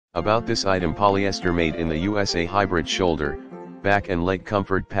About this item: polyester made in the USA, hybrid shoulder, back and leg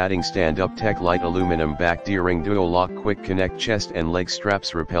comfort padding, stand-up tech, light aluminum back D-ring, duo lock, quick connect, chest and leg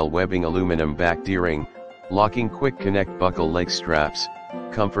straps, rappel webbing, aluminum back D-ring, locking, quick connect, buckle leg straps,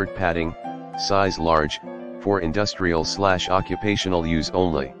 comfort padding, size large, for industrial/occupational use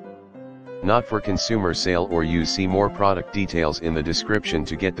only. Not for consumer sale or use. See more product details in the description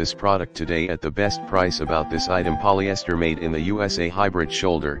to get this product today at the best price. About this item: polyester made in the USA, hybrid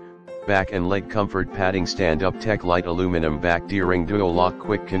shoulder, back and leg comfort padding, stand-up tech, light aluminum back D-ring, duo lock,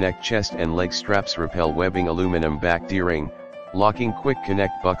 quick connect, chest and leg straps, rappel webbing, aluminum back D-ring, locking, quick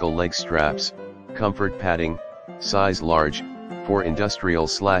connect, buckle leg straps, comfort padding, size large, for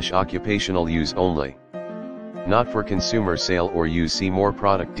industrial/occupational use only. Not for consumer sale or use. See more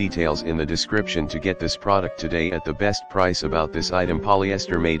product details in the description to get this product today at the best price. About this item: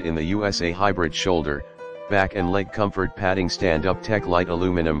 polyester made in the USA, hybrid shoulder, back and leg comfort padding, stand-up tech, light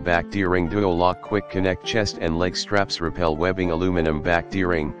aluminum back D-ring, duo lock, quick connect, chest and leg straps, rappel webbing, aluminum back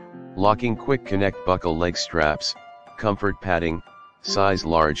D-ring, locking, quick connect, buckle leg straps, comfort padding, size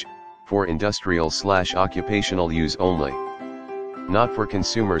large, for industrial/occupational use only. Not for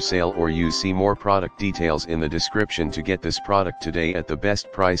consumer sale or use. See more product details in the description to get this product today at the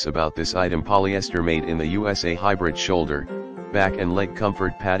best price. About this item: polyester made in the USA, hybrid shoulder, back and leg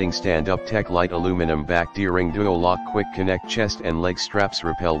comfort padding, stand-up tech, light aluminum back D-ring, duo lock, quick connect, chest and leg straps,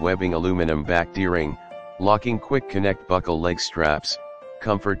 rappel webbing, aluminum back D-ring, locking, quick connect, buckle leg straps,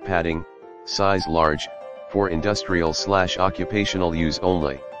 comfort padding, size large, for industrial/occupational use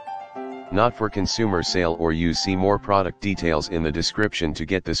only. Not for consumer sale or use. See more product details in the description to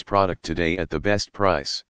get this product today at the best price.